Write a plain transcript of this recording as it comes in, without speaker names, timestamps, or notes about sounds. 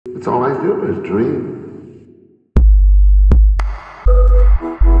That's all I do is dream.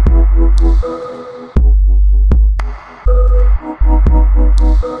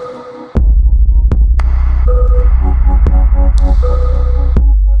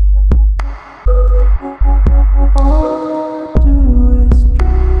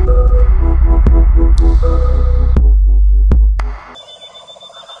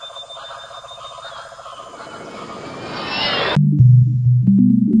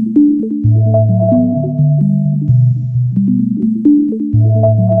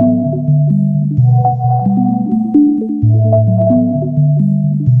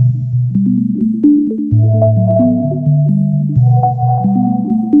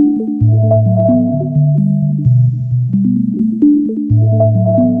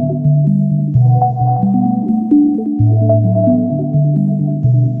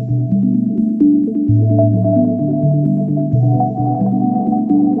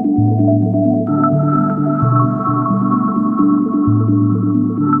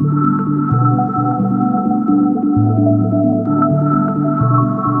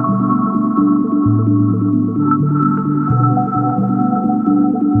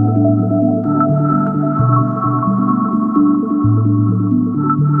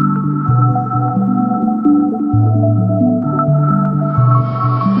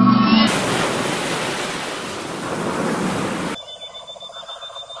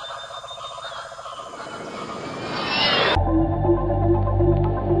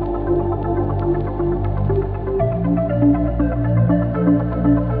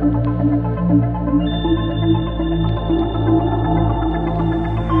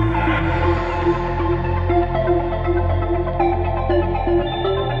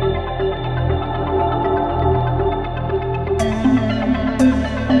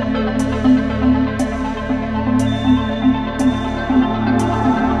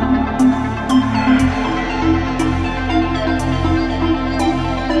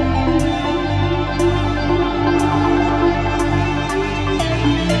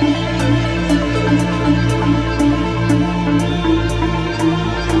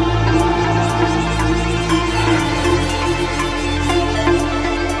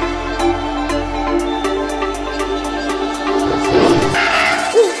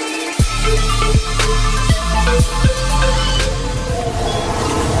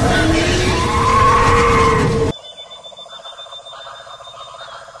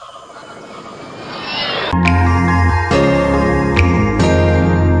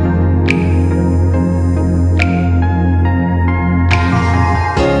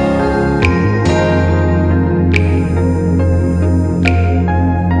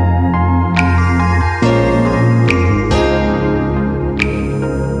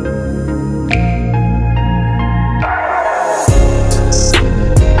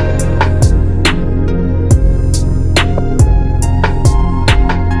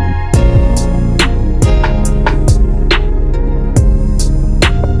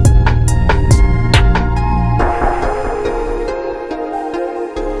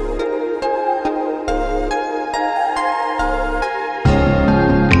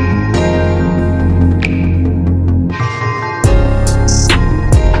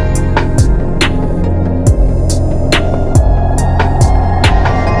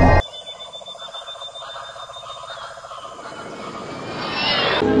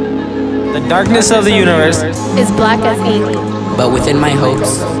 The darkness of the universe is black as ink, but within my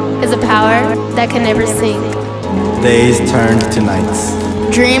hopes is a power that can never sink. Days turned to nights,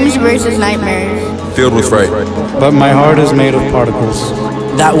 dreams versus nightmares, filled with fright. But my heart is made of particles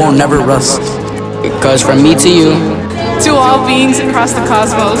that won't never rust. It goes from me to you, to all beings across the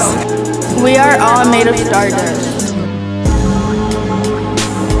cosmos. We are all made of stardust.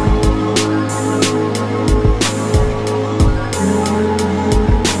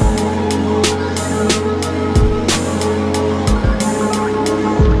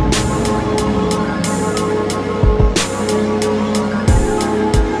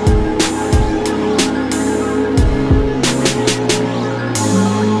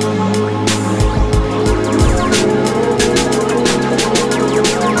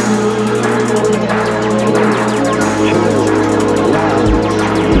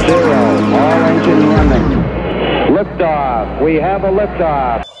 Liftoff. We have a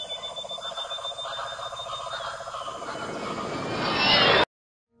liftoff.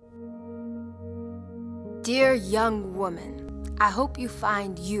 Dear young woman, I hope you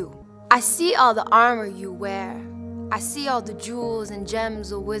find you. I see all the armor you wear. I see all the jewels and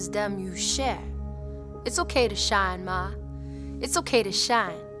gems of wisdom you share. It's okay to shine, ma. It's okay to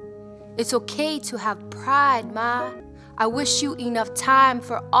shine. It's okay to have pride, ma. I wish you enough time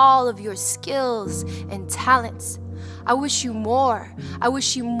for all of your skills and talents. I wish you more. I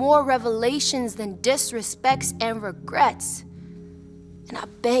wish you more revelations than disrespects and regrets. And I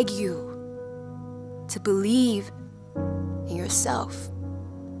beg you to believe in yourself.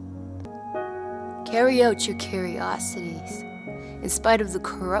 Carry out your curiosities. In spite of the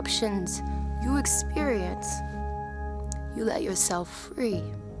corruptions you experience, you let yourself free.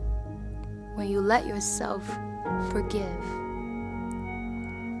 When you let yourself forgive.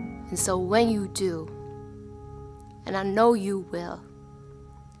 And so when you do, and I know you will,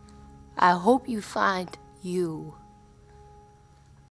 I hope you find you.